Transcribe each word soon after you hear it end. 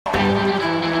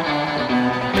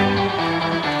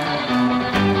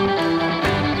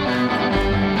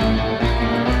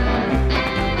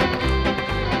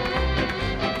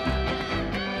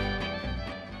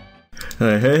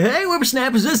Hey,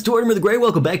 whippersnappers, this is Tortimer the Great.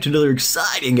 Welcome back to another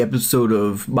exciting episode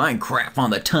of Minecraft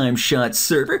on the TimeShot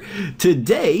server.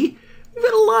 Today, we've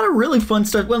got a lot of really fun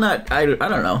stuff. Well, I don't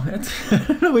know.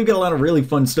 We've got a lot of really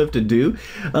fun stuff to do.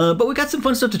 But we got some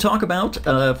fun stuff to talk about,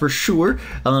 for sure.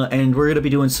 And we're going to be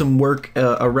doing some work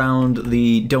around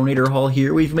the donator hall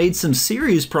here. We've made some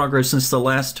serious progress since the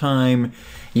last time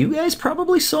you guys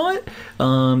probably saw it,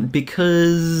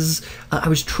 because I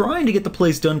was trying to get the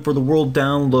place done for the world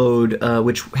download,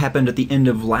 which happened at the end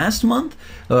of last month.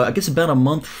 I guess about a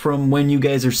month from when you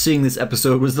guys are seeing this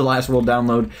episode was the last world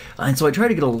download, and so I tried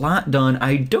to get a lot done.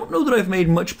 I don't know that I've made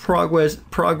much progress in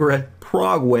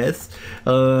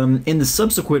the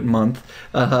subsequent month,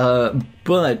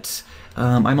 but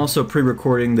I'm also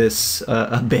pre-recording this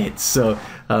a bit, so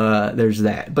there's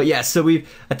that. But yeah, so I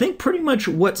think pretty much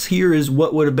what's here is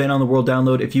what would have been on the world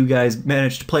download if you guys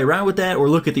managed to play around with that or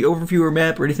look at the overview or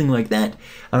map or anything like that.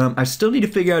 I still need to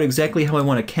figure out exactly how I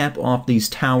want to cap off these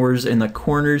towers in the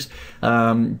corners,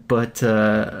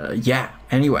 yeah,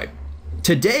 anyway.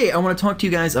 Today I want to talk to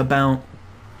you guys about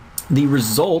the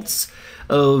results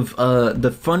of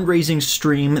the fundraising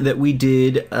stream that we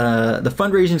did, the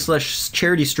fundraising /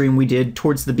 charity stream we did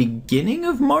towards the beginning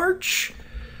of March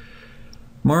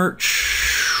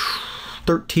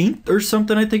 13th or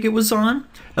something, I think it was on.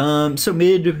 So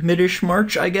mid-ish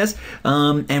March, I guess.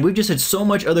 And we've just had so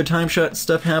much other TimeShot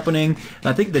stuff happening.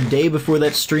 I think the day before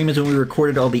that stream is when we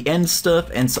recorded all the end stuff,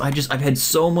 and so I've had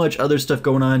so much other stuff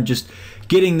going on. Just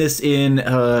getting this in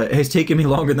has taken me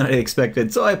longer than I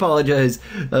expected, so I apologize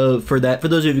for that. For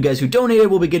those of you guys who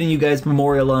donated, we'll be getting you guys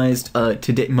memorialized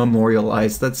today.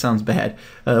 Memorialized, that sounds bad.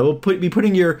 We'll be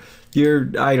putting your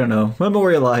I don't know,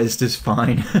 memorialized is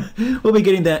fine. We'll be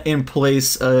getting that in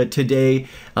place today,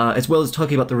 as well as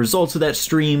talking about the results of that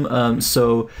stream,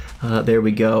 so there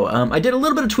we go. I did a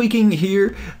little bit of tweaking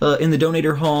here in the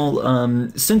donator hall,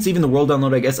 since even the world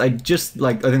download, I guess. I just,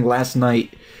 I think last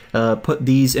night, put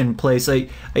these in place.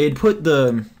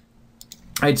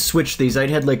 I'd switched these. I'd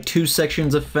had like two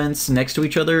sections of fence next to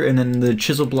each other and then the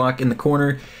chisel block in the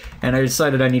corner, and I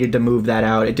decided I needed to move that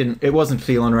out. It wasn't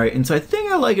feeling right, and so I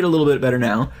think I like it a little bit better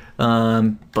now.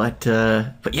 But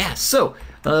yeah, so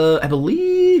I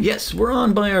believe, yes, we're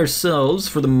on by ourselves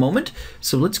for the moment.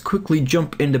 So let's quickly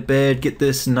jump into bed, get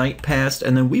this night passed,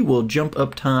 and then we will jump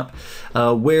up top,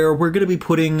 where we're going to be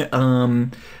putting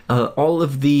all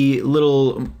of the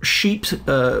little sheep.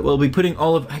 We'll be putting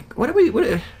all of,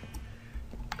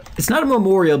 it's not a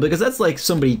memorial because that's like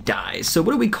somebody dies. So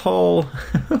what do we call?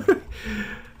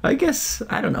 I guess,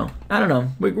 I don't know.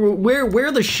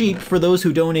 Where the sheep for those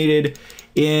who donated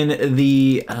in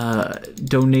the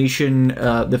donation,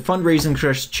 the fundraising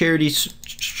charity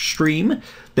stream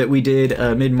that we did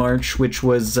mid-March, which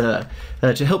was to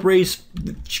help raise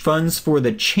funds for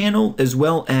the channel, as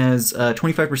well as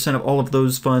 25% of all of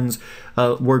those funds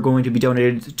were going to be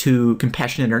donated to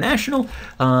Compassion International.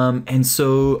 And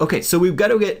so, okay, so we've got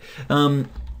to get...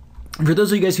 for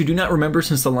those of you guys who do not remember,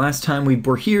 since the last time we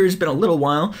were here, it's been a little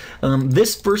while.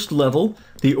 This first level,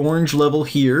 the orange level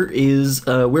here, is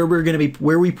where we're going to be,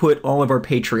 where we put all of our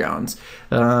Patreons.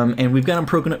 And we've got them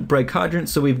broken up by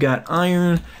quadrants, so we've got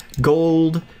iron,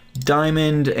 gold,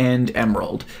 diamond, and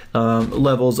emerald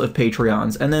levels of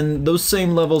Patreons. And then those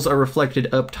same levels are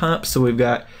reflected up top, so we've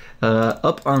got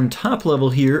up on top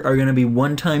level here are going to be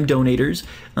one-time donators,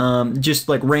 just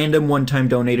like random one-time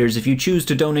donators. If you choose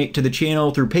to donate to the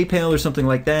channel through PayPal or something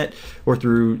like that, or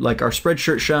through like our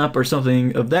Spreadshirt shop or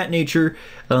something of that nature,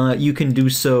 you can do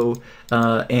so,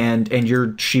 and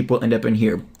your sheep will end up in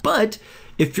here. But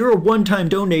if you're a one-time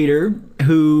donator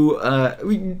who,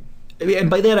 and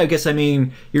by that I guess I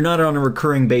mean you're not on a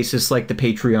recurring basis like the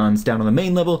Patreons down on the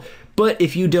main level, but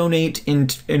if you donate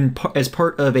as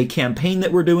part of a campaign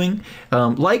that we're doing,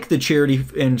 like the charity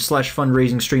and /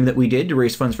 fundraising stream that we did to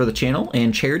raise funds for the channel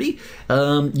and charity,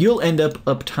 you'll end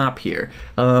up top here.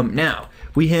 Now,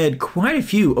 we had quite a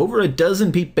few, over a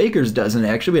dozen baker's dozen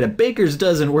actually. We had a baker's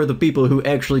dozen worth of people who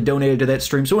actually donated to that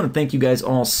stream, so I want to thank you guys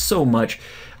all so much.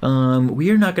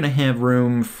 We are not going to have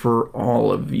room for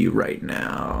all of you right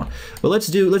now, but let's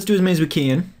do as many as we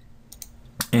can,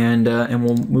 and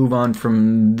we'll move on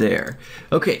from there.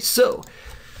 Okay, so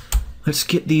let's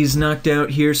get these knocked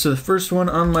out here. So the first one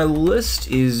on my list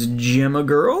is Gemma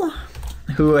Girl,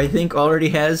 who I think already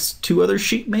has 2 other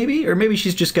sheep, maybe, or maybe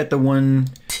she's just got the one.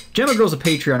 Gemma Girl's a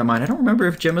Patreon of mine. I don't remember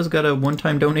if Gemma's got a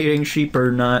one-time donating sheep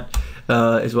or not.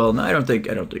 as well. No, I don't think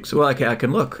so. Well, I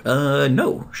can look.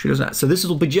 No, she does not. So this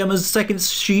will be Gemma's second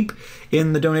sheep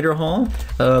in the donator haul.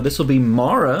 This will be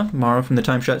Mara from the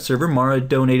TimeShot server. Mara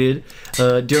donated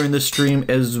during the stream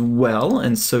as well,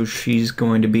 and so she's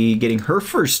going to be getting her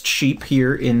first sheep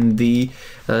here in the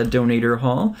donator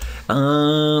haul.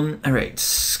 All right,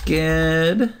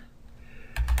 Scad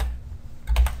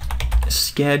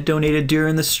donated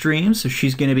during the stream, so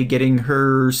she's going to be getting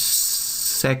her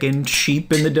second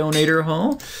sheep in the donator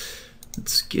haul.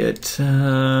 Let's get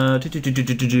after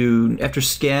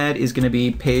Scad is going to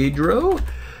be Pedro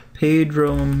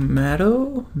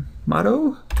Mato.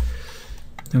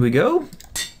 There we go.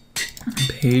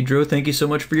 Pedro, thank you so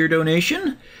much for your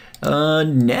donation.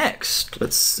 Next,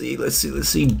 let's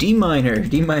see.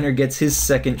 D-Miner gets his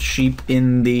second sheep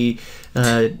in the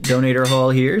donator haul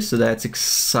here, so that's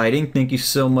exciting. Thank you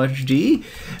so much, D.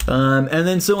 And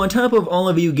then, so on top of all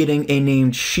of you getting a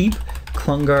named sheep,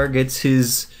 Klungar gets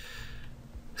his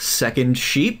second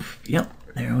sheep. Yep,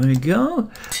 there we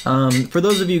go. For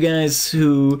those of you guys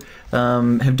who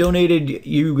have donated,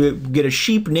 you get a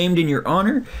sheep named in your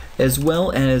honor, as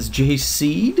well as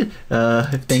J-Seed.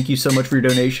 Thank you so much for your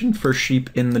donation for sheep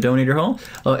in the donator hall,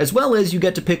 as well as you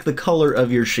get to pick the color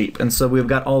of your sheep. And so we've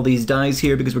got all these dyes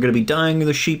here because we're going to be dyeing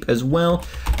the sheep as well.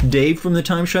 Dave from the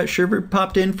TimeShot server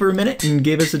popped in for a minute and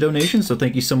gave us a donation, so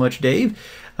thank you so much, Dave.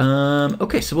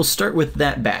 Okay, so we'll start with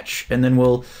that batch, and then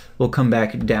we'll come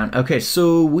back down. Okay,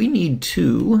 so we need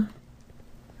to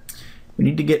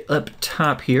get up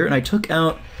top here, and I took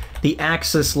out the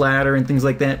access ladder and things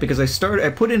like that because I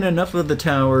put in enough of the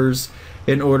towers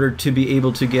in order to be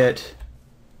able to get...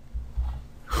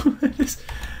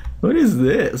 What is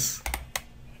this?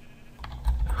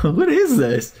 What is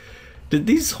this? Did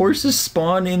these horses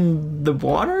spawn in the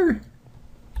water?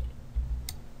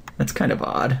 That's kind of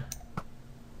odd.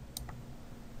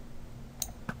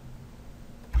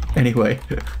 Anyway,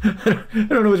 I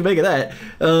don't know what to make of that.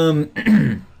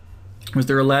 Was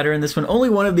there a ladder in this one? Only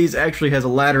one of these actually has a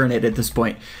ladder in it at this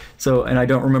point. So, and I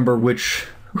don't remember which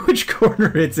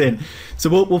corner it's in. So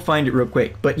we'll find it real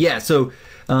quick. But yeah, so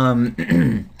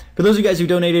for those of you guys who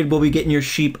donated, we'll be getting your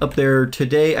sheep up there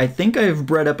today. I think I've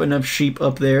bred up enough sheep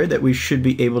up there that we should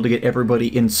be able to get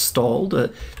everybody installed. I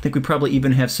think we probably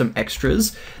even have some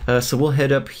extras. So we'll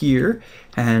head up here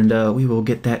and we will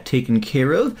get that taken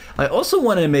care of. I also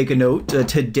want to make a note,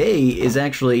 today is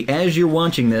actually, as you're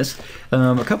watching this,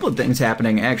 a couple of things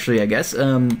happening actually, I guess.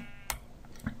 All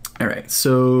right,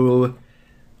 so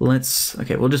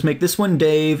okay, we'll just make this one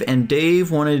Dave, and Dave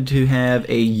wanted to have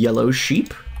a yellow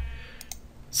sheep.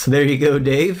 So there you go,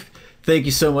 Dave. Thank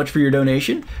you so much for your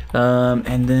donation.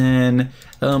 And then,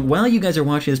 while you guys are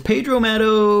watching this, Pedro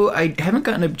Mato, I haven't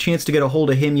gotten a chance to get a hold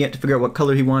of him yet to figure out what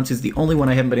color he wants. He's the only one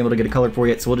I haven't been able to get a color for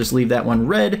yet, so we'll just leave that one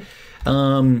red.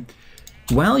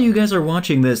 While you guys are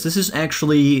watching this, this is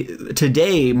actually,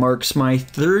 today marks my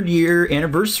 3rd year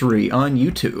anniversary on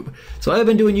YouTube. So I've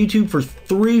been doing YouTube for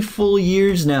 3 full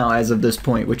years now as of this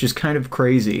point, which is kind of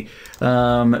crazy.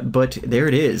 But there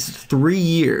it is, 3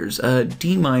 years.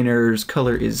 D-Miner's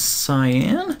color is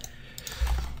cyan.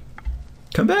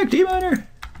 Come back, D-Miner.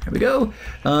 There we go.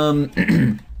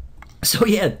 So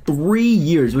yeah, 3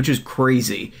 years, which is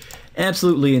crazy.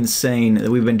 Absolutely insane that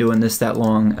we've been doing this that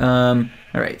long.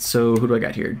 All right, so who do I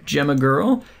got here? Gemma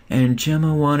Girl, and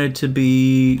Gemma wanted to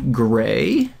be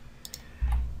gray.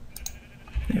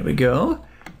 There we go.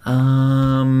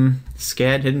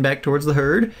 Scad heading back towards the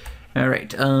herd. All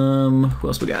right, who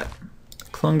else we got?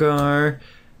 Klungar.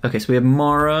 Okay, so we have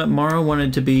Mara. Mara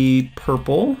wanted to be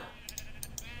purple.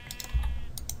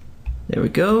 There we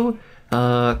go.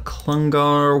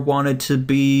 Klungar wanted to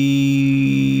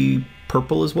be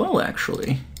purple as well,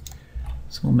 actually.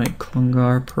 So we'll make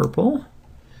Klungar purple.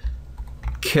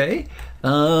 Okay.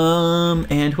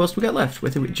 And who else we got left?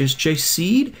 With it, just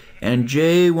J-Seed, and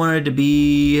Jay wanted to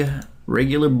be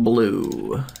regular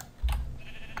blue.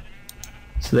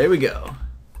 So there we go.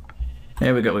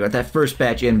 There we go. We got that first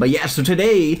batch in. But yeah, so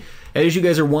today, as you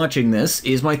guys are watching this,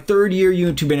 is my 3rd year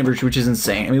YouTube anniversary, which is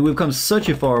insane. I mean, we've come such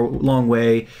a long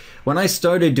way. When I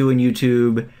started doing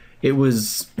YouTube, it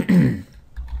was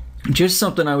just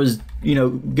something I was,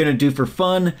 gonna do for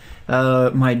fun.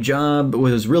 My job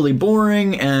was really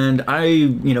boring, and I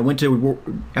went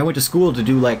to school to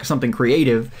do like something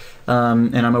creative,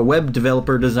 and I'm a web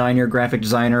developer, designer, graphic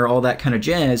designer, all that kind of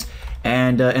jazz.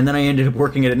 And then I ended up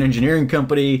working at an engineering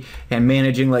company and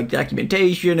managing like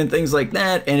documentation and things like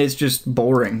that, and it's just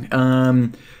boring.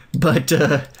 But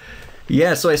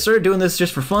Yeah, so I started doing this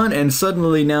just for fun, and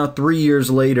suddenly now 3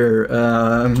 years later,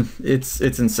 it's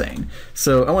insane.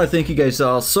 So I want to thank you guys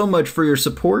all so much for your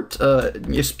support,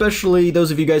 especially those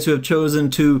of you guys who have chosen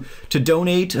to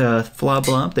donate. Flob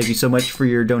Blob, thank you so much for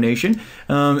your donation.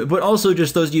 But also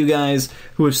just those of you guys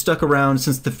who have stuck around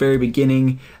since the very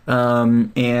beginning,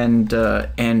 and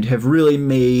have really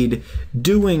made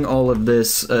doing all of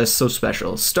this so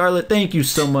special. Starlet, thank you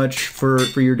so much for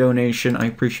your donation. I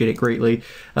appreciate it greatly,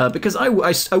 because I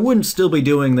wouldn't still be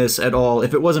doing this at all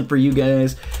if it wasn't for you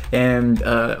guys and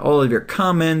all of your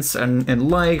comments and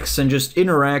likes and just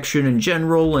interaction in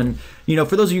general. And you know,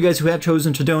 for those of you guys who have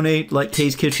chosen to donate, like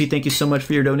Taze Kitschy, thank you so much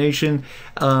for your donation.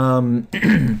 You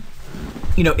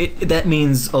know, that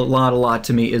means a lot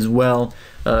to me as well,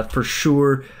 for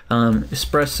sure.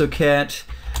 Espresso Cat,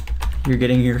 you're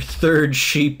getting your third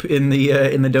sheep in the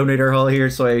donator hall here,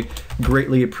 so I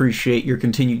greatly appreciate your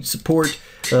continued support.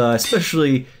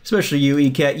 Especially you,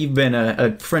 ECat. You've been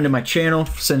a friend of my channel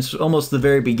since almost the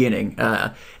very beginning,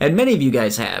 and many of you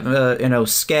guys have. You know,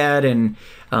 Scad and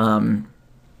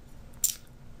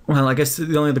well, I guess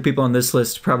the only other people on this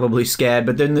list probably Scad,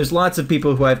 but then there's lots of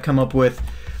people who I've come up with.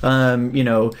 You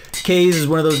know, Kays is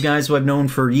one of those guys who I've known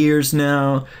for years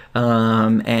now,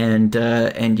 and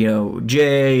you know,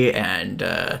 Jay and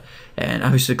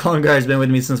obviously Klongar has been with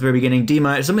me since the very beginning.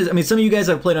 Some of you guys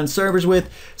I've played on servers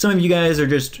with. Some of you guys are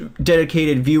just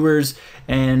dedicated viewers,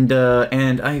 and have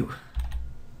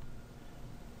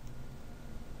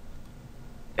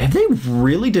they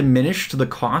really diminished the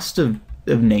cost of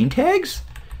name tags?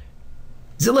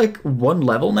 Is it like 1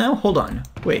 level now? Hold on.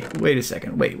 Wait a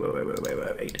second. Wait. Is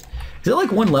it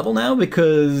like 1 level now?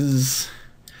 Because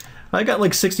I got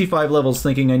like 65 levels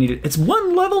thinking I needed... It's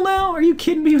 1 level now? Are you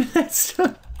kidding me with that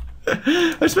stuff?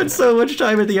 I spent so much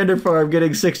time at the Ender Farm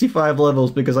getting 65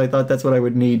 levels because I thought that's what I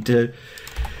would need to...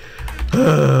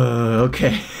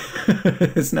 okay.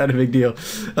 It's not a big deal.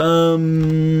 Oh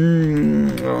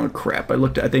crap. I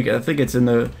think it's in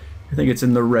the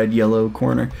red yellow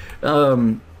corner.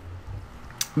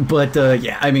 But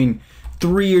yeah, I mean,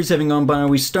 3 years having gone by,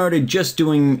 we started just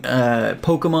doing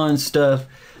Pokemon stuff.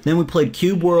 Then we played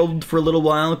Cube World for a little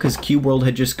while because Cube World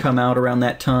had just come out around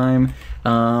that time.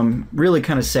 Really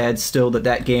kind of sad still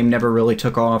that game never really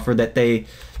took off, or that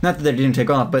not that they didn't take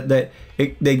off, but that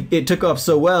it took off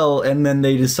so well, and then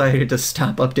they decided to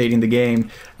stop updating the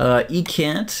game.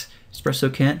 ECat,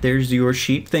 Espresso Cat, there's your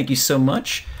sheep. Thank you so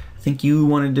much. I think you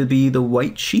wanted to be the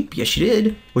white sheep. Yes, you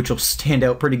did, which will stand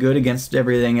out pretty good against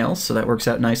everything else, so that works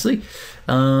out nicely.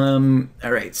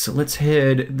 Alright, so let's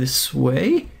head this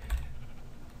way.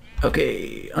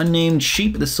 Okay, unnamed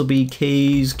sheep. This will be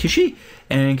Taze Kitschy,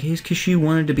 and Taze Kitschy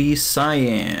wanted to be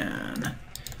Cyan.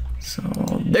 So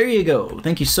there you go.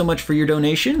 Thank you so much for your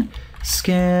donation.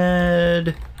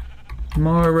 Scad,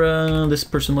 Mara, this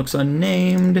person looks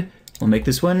unnamed. We'll make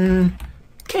this one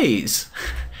Kays.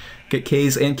 Get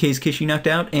Kays and Taze Kitschy knocked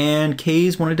out, and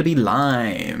Kays wanted to be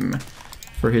Lime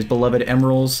for his beloved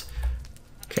emeralds.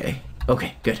 Okay.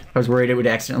 Okay, good. I was worried it would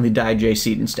accidentally die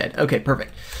J-Seed instead. Okay,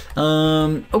 perfect.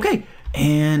 Okay,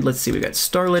 and let's see. We got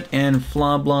Starlet and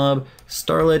Floblob.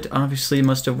 Starlet obviously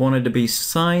must have wanted to be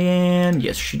Cyan.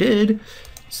 Yes, she did.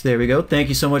 So there we go. Thank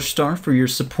you so much, Star, for your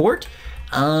support.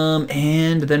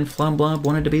 And then Floblob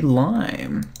wanted to be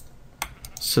Lime.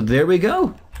 So there we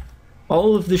go.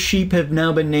 All of the sheep have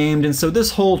now been named, and so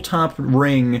this whole top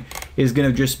ring is going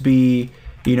to just be,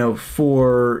 you know,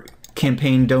 for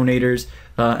campaign donators.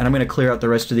 And I'm going to clear out the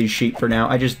rest of these sheep for now.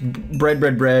 I just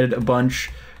bred a bunch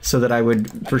so that I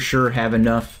would for sure have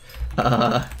enough,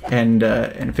 and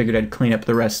figured I'd clean up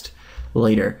the rest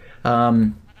later.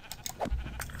 So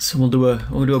we'll do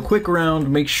a quick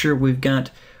round, make sure we've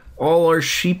got all our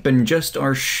sheep and just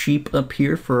our sheep up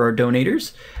here for our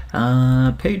donators.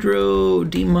 Pedro,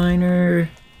 D-Miner,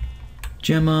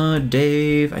 Gemma,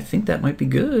 Dave. I think that might be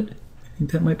good.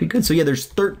 That might be good. So yeah, there's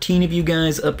 13 of you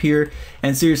guys up here,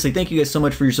 and seriously, thank you guys so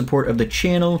much for your support of the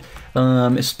channel,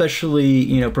 especially,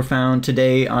 you know, Profound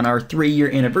today on our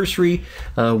 3-year anniversary.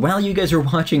 While you guys are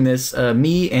watching this,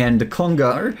 me and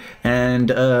Klongar, and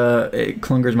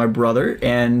Klongar's my brother,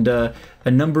 and a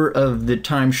number of the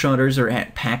TimeShotters are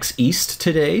at PAX East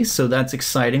today, so that's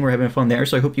exciting. We're having fun there,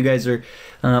 so I hope you guys are...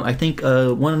 I think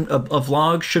a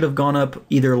vlog should have gone up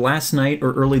either last night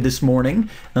or early this morning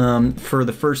for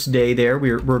the first day there.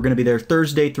 We're going to be there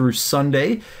Thursday through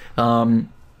Sunday. So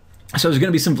there's going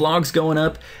to be some vlogs going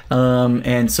up,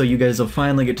 and so you guys will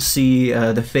finally get to see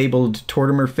the fabled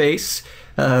Tortimer face,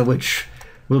 which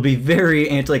will be very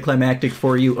anticlimactic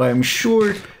for you, I'm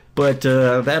sure. but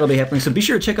that'll be happening. So be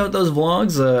sure to check out those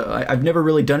vlogs. I've never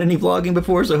really done any vlogging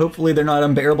before, so hopefully they're not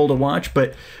unbearable to watch,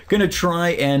 but gonna try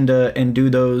and do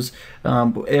those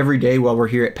every day while we're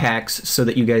here at PAX, so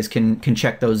that you guys can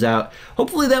check those out.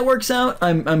 Hopefully that works out.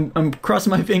 I'm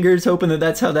crossing my fingers, hoping that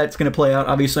that's how that's gonna play out.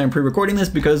 Obviously, I'm pre-recording this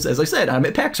because, as I said, I'm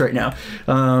at PAX right now,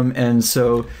 and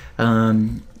so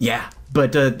yeah.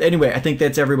 But anyway, I think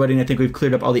that's everybody, and I think we've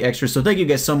cleared up all the extras. So thank you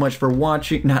guys so much for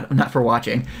watching. Not for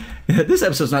watching. This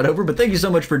episode's not over, but thank you so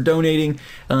much for donating.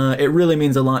 It really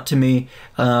means a lot to me.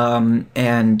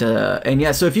 And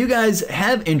yeah, so if you guys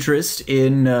have interest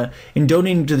in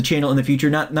donating to the channel in the future,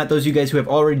 not those of you guys who have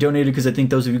already donated, because I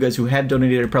think those of you guys who have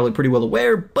donated are probably pretty well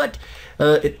aware, but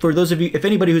for those of you, if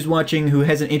anybody who's watching who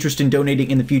has an interest in donating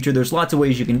in the future, there's lots of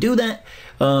ways you can do that.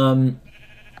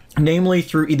 Namely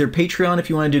through either Patreon if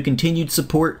you want to do continued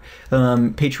support.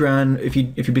 Patreon, if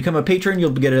you become a patron,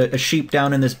 you'll get a sheep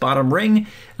down in this bottom ring.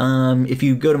 If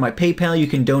you go to my PayPal, you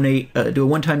can donate, do a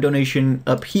one-time donation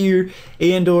up here,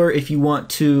 and/or if you want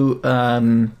to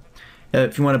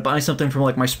buy something from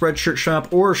like my Spreadshirt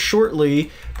shop, or shortly,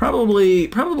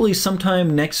 probably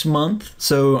sometime next month.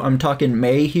 So I'm talking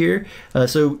May here.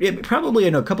 So probably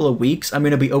in a couple of weeks, I'm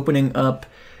going to be opening up.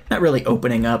 Not really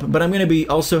opening up, but I'm going to be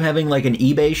also having like an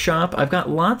eBay shop. I've got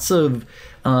lots of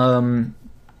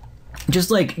just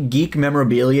like geek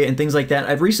memorabilia and things like that.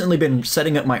 I've recently been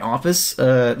setting up my office,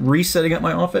 resetting up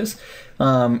my office,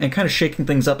 and kind of shaking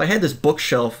things up. I had this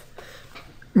bookshelf.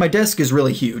 My desk is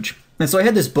really huge, and so I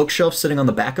had this bookshelf sitting on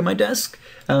the back of my desk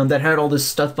that had all this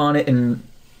stuff on it and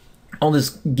all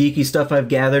this geeky stuff I've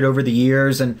gathered over the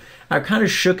years, and I've kind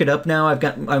of shook it up now. I've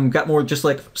got more just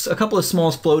like a couple of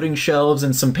small floating shelves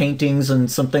and some paintings and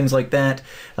some things like that.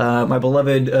 My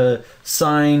beloved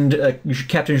signed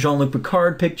Captain Jean-Luc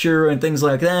Picard picture and things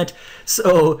like that.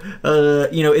 So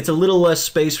you know, it's a little less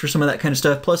space for some of that kind of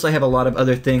stuff. Plus, I have a lot of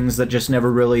other things that just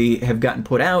never really have gotten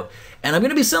put out. And I'm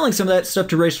going to be selling some of that stuff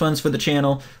to raise funds for the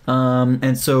channel.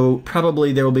 And so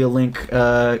probably there will be a link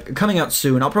coming out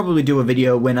soon. I'll probably do a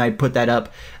video when I put that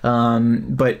up.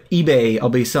 But eBay, I'll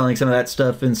be selling some of that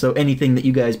stuff. And so anything that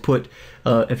you guys put,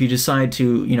 if you decide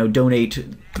to, you know, donate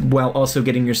while also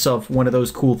getting yourself one of those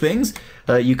cool things,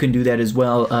 you can do that as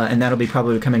well. And that'll be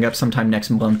probably coming up sometime next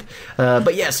month.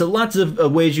 But yeah, so lots of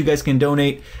ways you guys can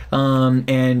donate.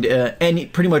 And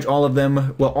pretty much all of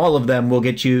them, well, all of them will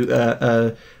get you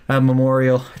a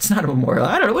memorial. It's not a memorial.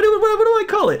 I don't know. What do I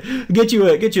call it? Get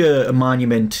you a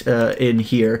monument in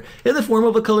here in the form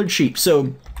of a colored sheep.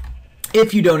 So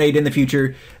if you donate in the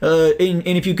future, and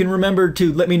if you can remember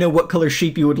to let me know what color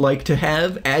sheep you would like to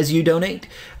have as you donate,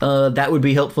 that would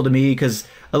be helpful to me, because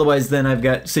otherwise then I've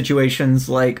got situations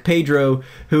like Pedro,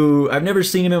 who I've never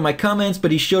seen him in my comments,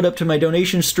 but he showed up to my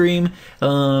donation stream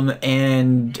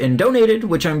and donated,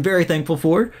 which I'm very thankful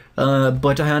for,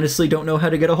 but I honestly don't know how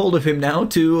to get a hold of him now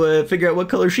to figure out what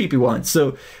color sheep he wants.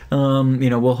 So, you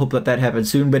know, we'll hope that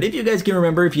happens soon. But if you guys can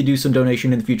remember, if you do some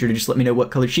donation in the future, to just let me know what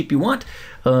color sheep you want,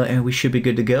 and we should be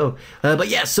good to go. But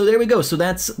yeah, so there we go. So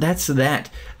that's that.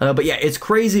 But yeah, it's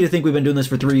crazy to think we've been doing this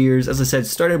for 3 years. As I said,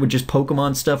 started with just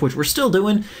Pokemon stuff, which we're still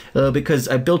doing, because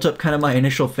I built up kind of my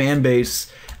initial fan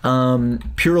base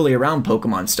purely around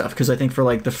Pokemon stuff, because I think for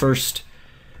like the first,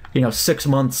 you know, 6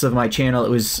 months of my channel,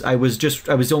 I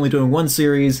was only doing one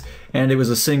series, and it was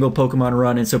a single Pokemon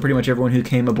run, and so pretty much everyone who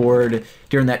came aboard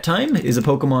during that time is a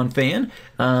Pokemon fan,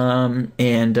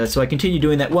 so I continue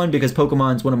doing that one because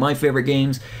Pokemon's one of my favorite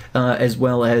games, as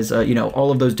well as you know,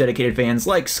 all of those dedicated fans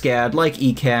like Scad, like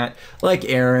ECAT, like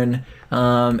Aaron,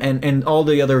 and all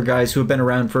the other guys who have been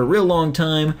around for a real long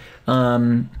time.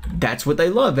 That's what they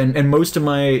love, and most of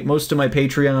my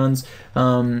Patreons,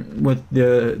 with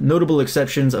the notable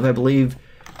exceptions of, I believe,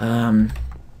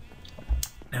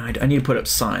 now I need to put up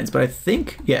signs, but I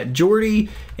think, yeah, Jordy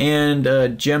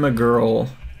and Gemma Girl.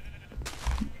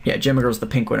 Yeah, Gemma Girl's the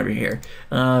pink one over here.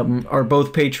 Are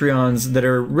both Patreons that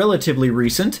are relatively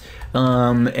recent,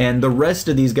 and the rest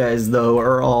of these guys, though,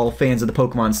 are all fans of the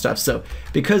Pokemon stuff. So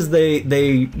because they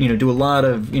you know, do a lot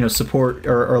of, you know, support,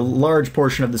 or a large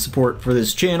portion of the support for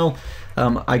this channel,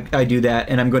 I do that,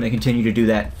 and I'm going to continue to do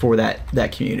that for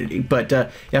that community. But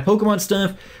yeah, Pokemon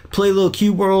stuff. Play a little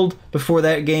Cube World before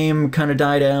that game kind of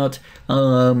died out,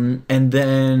 and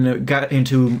then got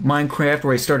into Minecraft,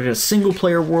 where I started a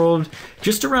single-player world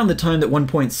just around the time that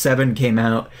 1.7 came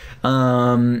out,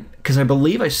 because I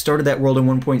believe I started that world in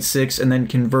 1.6 and then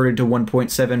converted to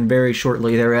 1.7 very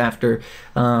shortly thereafter.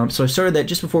 So I started that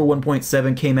just before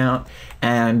 1.7 came out,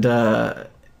 and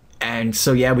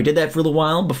so yeah, we did that for a little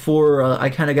while before I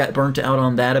kind of got burnt out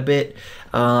on that a bit.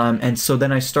 And so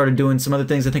then I started doing some other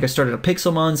things. I think I started a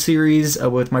Pixelmon series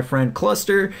with my friend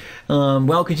Cluster,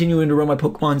 while continuing to run my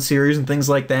Pokemon series and things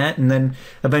like that. And then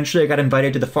eventually I got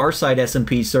invited to the Farside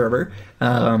SMP server,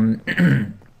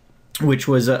 which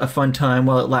was a fun time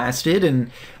while it lasted.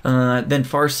 And then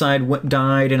Farside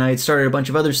died, and I had started a bunch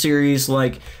of other series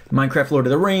like Minecraft Lord of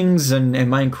the Rings and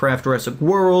Minecraft Jurassic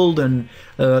World, and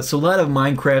so a lot of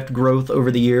Minecraft growth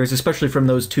over the years, especially from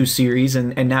those two series,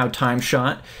 and now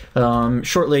TimeShot.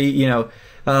 Shortly, you know,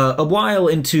 a while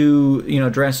into, you know,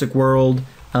 Jurassic World,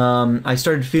 I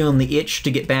started feeling the itch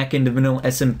to get back into vanilla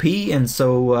SMP, and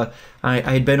so I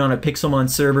had been on a Pixelmon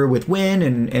server with Win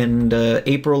and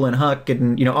April and Huck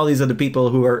and, you know, all these other people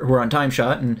who are on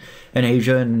TimeShot and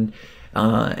Asia,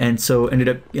 and so ended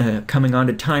up coming on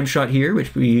to TimeShot here,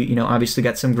 which we, you know, obviously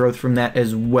got some growth from that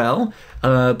as well.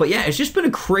 But yeah, it's just been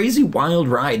a crazy wild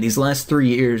ride these last 3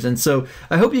 years, and so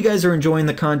I hope you guys are enjoying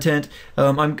the content.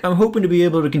 I'm hoping to be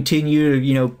able to continue to,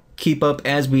 you know, keep up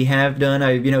as we have done.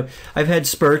 I've had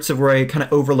spurts of where I kind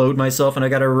of overload myself, and I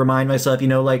got to remind myself, you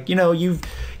know, like, you know,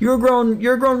 you're a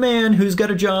grown man who's got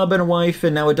a job and a wife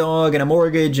and now a dog and a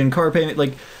mortgage and car payment.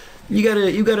 Like, you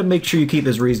gotta make sure you keep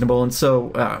this reasonable. And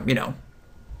so, you know,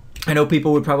 I know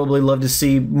people would probably love to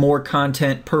see more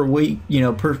content per week, you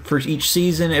know, for each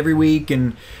season every week,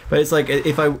 but it's like,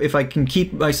 if I can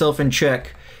keep myself in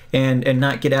check and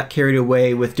not get carried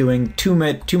away with doing too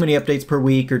many updates per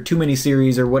week or too many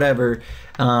series or whatever,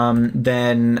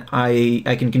 then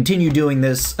I can continue doing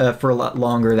this for a lot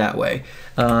longer that way.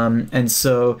 And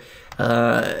so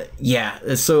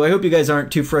yeah, so I hope you guys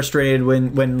aren't too frustrated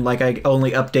when like I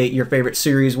only update your favorite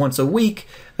series once a week.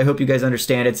 I hope you guys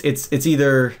understand it's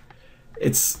either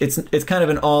it's kind of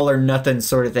an all or nothing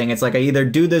sort of thing. It's like I either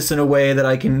do this in a way that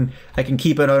I can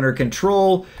keep it under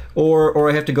control, or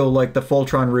I have to go like the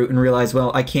Voltron route and realize,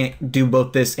 well, I can't do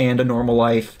both this and a normal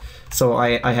life, so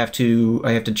I have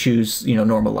to choose, you know,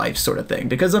 normal life sort of thing,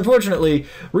 because unfortunately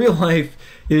real life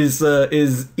is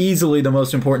easily the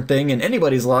most important thing in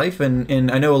anybody's life,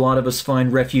 and I know a lot of us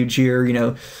find refuge here, you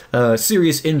know,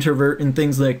 serious introvert and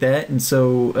things like that, and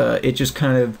so it just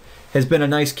kind of has been a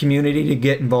nice community to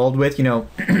get involved with, you know.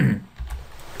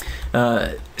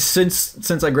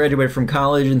 Since I graduated from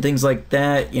college and things like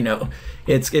that, you know,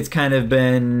 it's kind of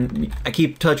been, I keep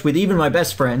in touch with even my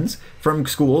best friends from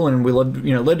school, and we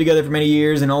lived together for many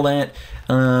years and all that.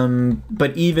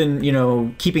 But even, you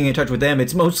know, keeping in touch with them,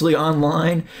 it's mostly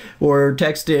online or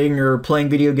texting or playing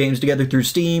video games together through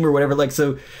Steam or whatever. Like,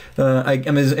 so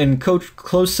I'm as in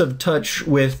close of touch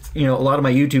with, you know, a lot of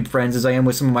my YouTube friends as I am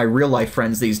with some of my real life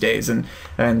friends these days,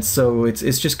 and so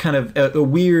it's just kind of a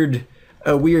weird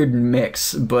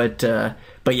mix, but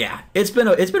yeah, it's been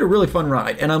a really fun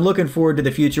ride, and I'm looking forward to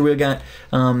the future. We got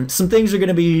some things are going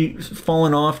to be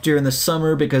falling off during the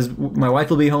summer because my wife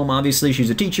will be home. Obviously, she's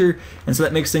a teacher, and so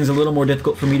that makes things a little more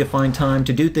difficult for me to find time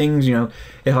to do things. You know,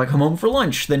 if I come home for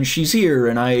lunch, then she's here,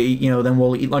 and then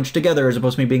we'll eat lunch together, as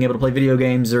opposed to me being able to play video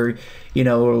games, or, you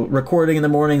know, recording in the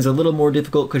morning's a little more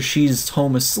difficult because she's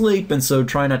home asleep, and so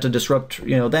try not to disrupt,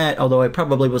 you know, that, although I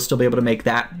probably will still be able to make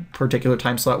that particular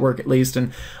time slot work at least,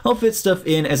 and I'll fit stuff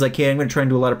in as I can. I'm going to try and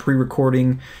do a lot of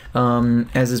pre-recording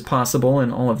as is possible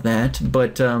and all of that,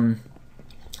 but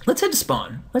let's head to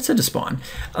Spawn.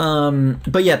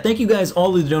 But yeah, thank you guys,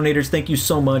 all the donators. Thank you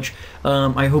so much.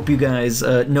 I hope you guys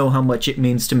know how much it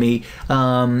means to me.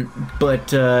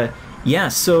 Yeah,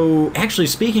 so actually,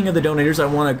 speaking of the donators, I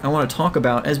want to talk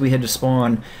about, as we head to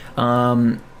Spawn,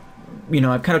 you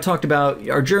know, I've kind of talked about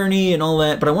our journey and all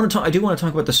that, but I do want to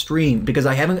talk about the stream, because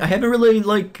I haven't really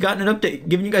like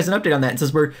given you guys an update on that. And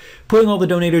since we're putting all the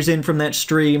donators in from that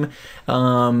stream,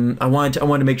 I wanted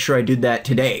to make sure I did that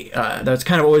today. That's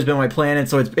kind of always been my plan, and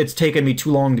so it's taken me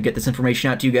too long to get this information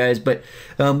out to you guys. But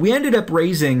we ended up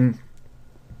raising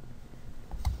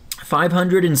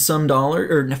 $500 and some dollars,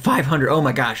 or 500. Oh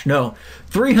my gosh, no,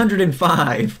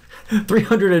 305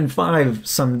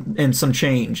 some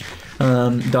change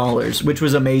dollars, which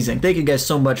was amazing. Thank you guys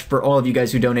so much for all of you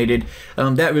guys who donated.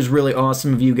 That was really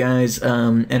awesome of you guys.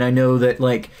 And I know that,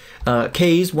 like,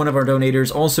 Kay's, one of our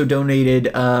donators, also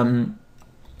donated.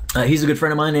 He's a good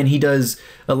friend of mine, and he does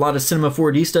a lot of Cinema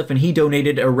 4D stuff, and he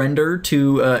donated a render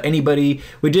to anybody.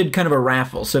 We did kind of a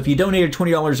raffle, so if you donated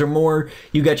 $20 or more,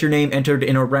 you got your name entered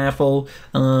in a raffle,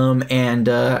 and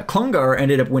Klungar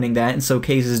ended up winning that, and so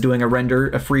Case is doing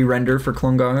a free render for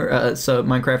Klungar, so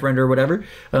Minecraft render or whatever,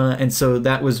 and so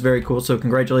that was very cool, so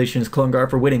congratulations, Klungar,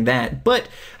 for winning that. But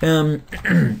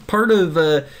part of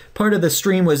the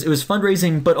stream was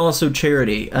fundraising, but also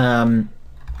charity.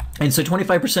 And so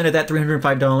 25% of that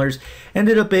 $305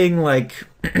 ended up being like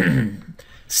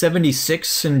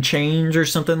 76 and change or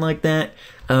something like that.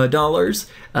 dollars.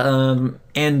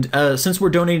 And since we're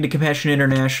donating to Compassion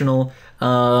International,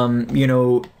 you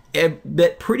know,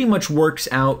 that pretty much works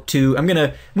out to, I'm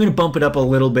gonna bump it up a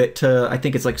little bit to, I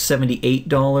think it's like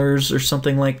 $78 or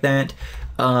something like that,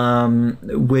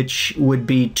 which would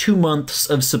be 2 months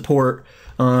of support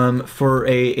for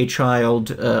a child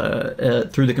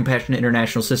through the Compassion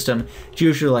International system. It's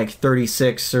usually like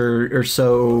 $36 or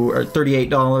so, or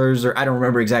 $38, or I don't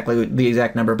remember exactly the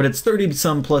exact number, but it's 30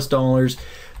 some plus dollars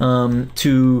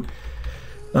to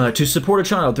support a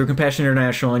child through Compassion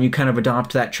International, and you kind of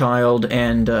adopt that child,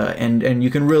 and you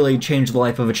can really change the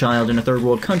life of a child in a third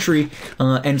world country.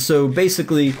 And so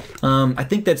basically, I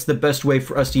think that's the best way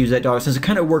for us to use that dollar, since it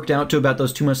kind of worked out to about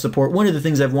those 2 months support. One of the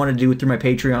things I've wanted to do through my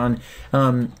Patreon,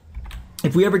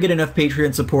 if we ever get enough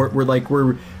Patreon support,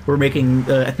 we're making,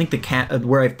 I think the cap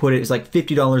where I've put it is like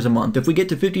 $50 a month. If we get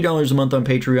to $50 a month on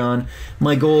Patreon,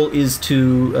 my goal is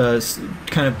to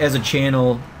kind of, as a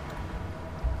channel.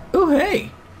 Oh,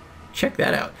 hey, check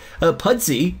that out.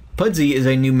 Pudsey is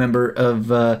a new member of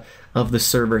the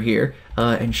server here,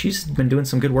 and she's been doing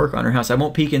some good work on her house. I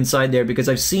won't peek inside there because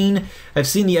I've seen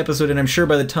the episode, and I'm sure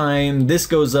by the time this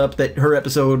goes up that her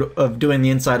episode of doing the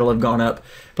inside will have gone up,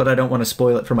 but I don't want to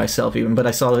spoil it for myself even. But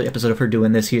I saw the episode of her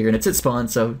doing this here, and it's at spawn,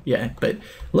 so yeah, but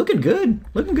looking good,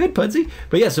 Pudsey.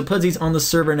 But yeah, so Pudsey's on the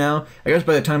server now. I guess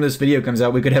by the time this video comes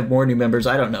out, we could have more new members,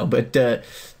 I don't know, but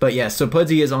yeah, so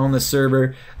Pudsey is on the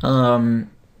server.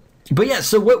 But yeah,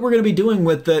 so what we're going to be doing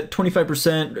with the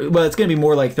 25%, well, it's going to be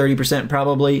more like 30%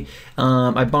 probably.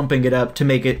 I'm bumping it up to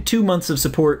make it 2 months of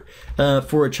support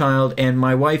for a child. And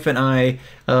my wife and I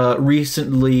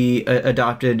recently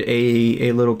adopted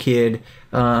a little kid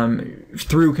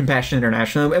through Compassion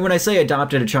International. And when I say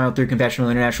adopted a child through Compassion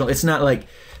International, it's not like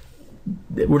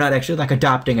we're not actually like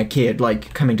adopting a kid,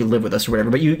 like coming to live with us or whatever.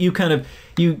 But you kind of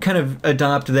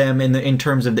adopt them in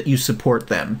terms of that you support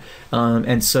them,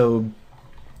 and so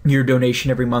your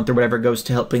donation every month or whatever goes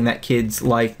to helping that kid's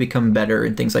life become better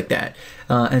and things like that.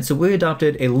 And so we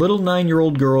adopted a little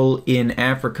 9-year-old girl in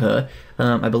Africa.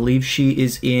 I believe she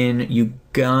is in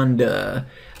Uganda,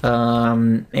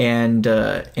 and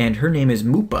her name is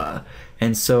Mupa.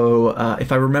 And so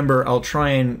if I remember, I'll try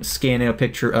and scan in a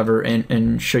picture of her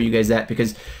and show you guys that,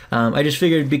 because I just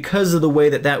figured because of the way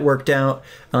that worked out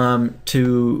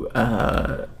to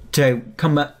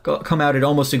come out at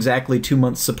almost exactly 2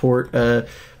 months support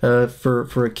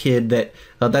for a kid,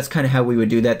 that's kind of how we would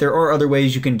do that. There are other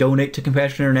ways you can donate to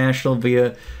Compassion International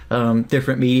via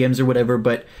different mediums or whatever,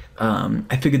 but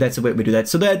I figured that's the way we do that.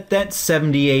 So that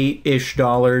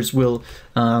 $78-ish will,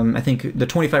 I think the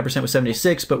 25% was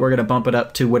 76, but we're going to bump it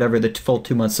up to whatever the full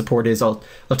 2 month support is. I'll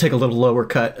take a little lower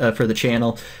cut for the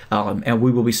channel, and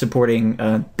we will be supporting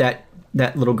that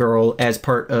little girl as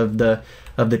part of the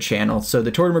channel. So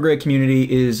the Tortimer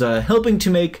community is helping to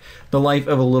make the life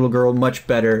of a little girl much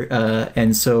better,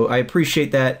 and so I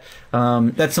appreciate that.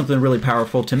 That's something really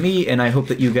powerful to me, and I hope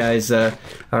that you guys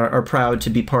are proud to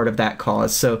be part of that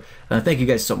cause. So thank you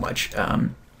guys so much.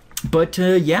 But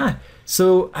yeah,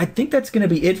 so I think that's going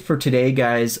to be it for today,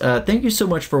 guys. Thank you so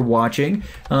much for watching.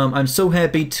 I'm so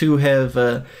happy to have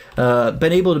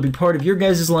been able to be part of your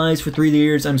guys' lives for 3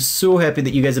 years. I'm so happy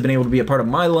that you guys have been able to be a part of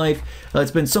my life.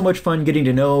 It's been so much fun getting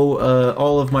to know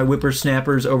all of my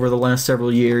whippersnappers over the last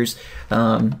several years.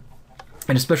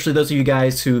 And especially those of you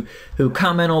guys who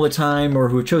comment all the time, or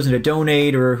who have chosen to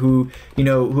donate, or who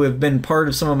have been part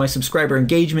of some of my subscriber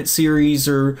engagement series,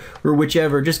 or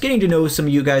whichever. Just getting to know some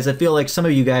of you guys. I feel like some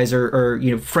of you guys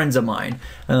are friends of mine,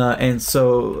 and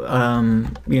so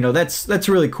that's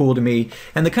really cool to me.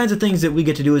 And the kinds of things that we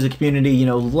get to do as a community,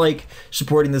 like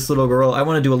supporting this little girl, I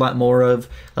want to do a lot more of.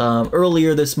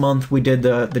 Earlier this month, we did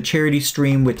the charity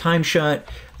stream with TimeShot,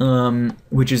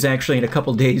 which is actually in a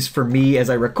couple days for me as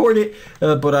I record it,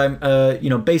 but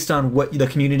I'm, based on what the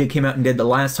community came out and did the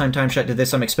last time TimeShot did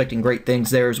this, I'm expecting great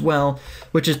things there as well,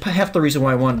 which is half the reason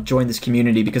why I wanted to join this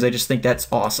community, because I just think that's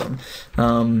awesome.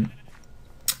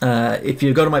 If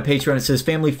you go to my Patreon, it says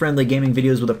family-friendly gaming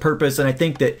videos with a purpose, and I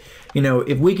think that,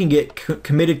 if we can get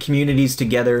committed communities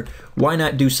together, why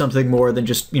not do something more than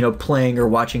just, playing or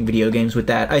watching video games with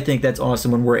that? I think that's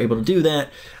awesome when we're able to do that.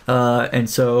 And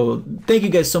so thank you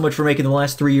guys so much for making the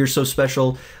last 3 years so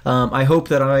special. I hope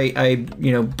that I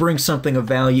bring something of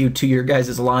value to your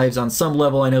guys' lives on some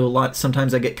level. I know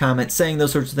sometimes I get comments saying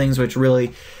those sorts of things, which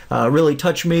really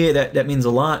touch me. That means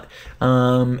a lot.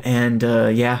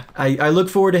 Yeah, I look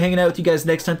forward to hanging out with you guys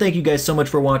next time. Thank you guys so much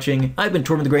for watching. I've been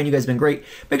Tortimer, you guys have been great.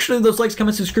 Make sure to those likes,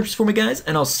 comments, subscriptions for me, guys,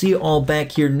 and I'll see you all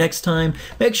back here next time.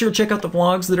 Make sure to check out the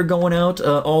vlogs that are going out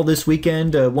all this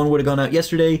weekend. One would have gone out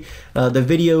yesterday. The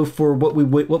video for what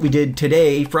we did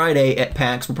today, Friday at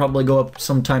PAX, will probably go up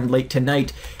sometime late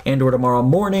tonight and or tomorrow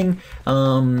morning.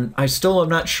 I still am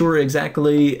not sure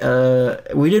exactly.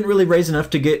 We didn't really raise enough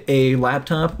to get a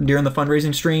laptop during the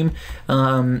fundraising stream,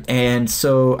 and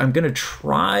so I'm gonna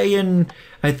try and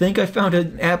I think I found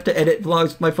an app to edit vlogs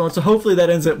with my phone, so hopefully that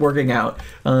ends up working out.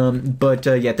 Yeah,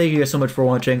 thank you guys so much for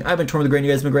watching. I've been Torm the Great, and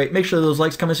you guys have been great. Make sure those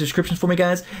likes, comments, subscriptions for me,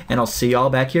 guys, and I'll see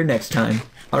y'all back here next time.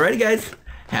 Alrighty, guys,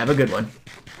 have a good one.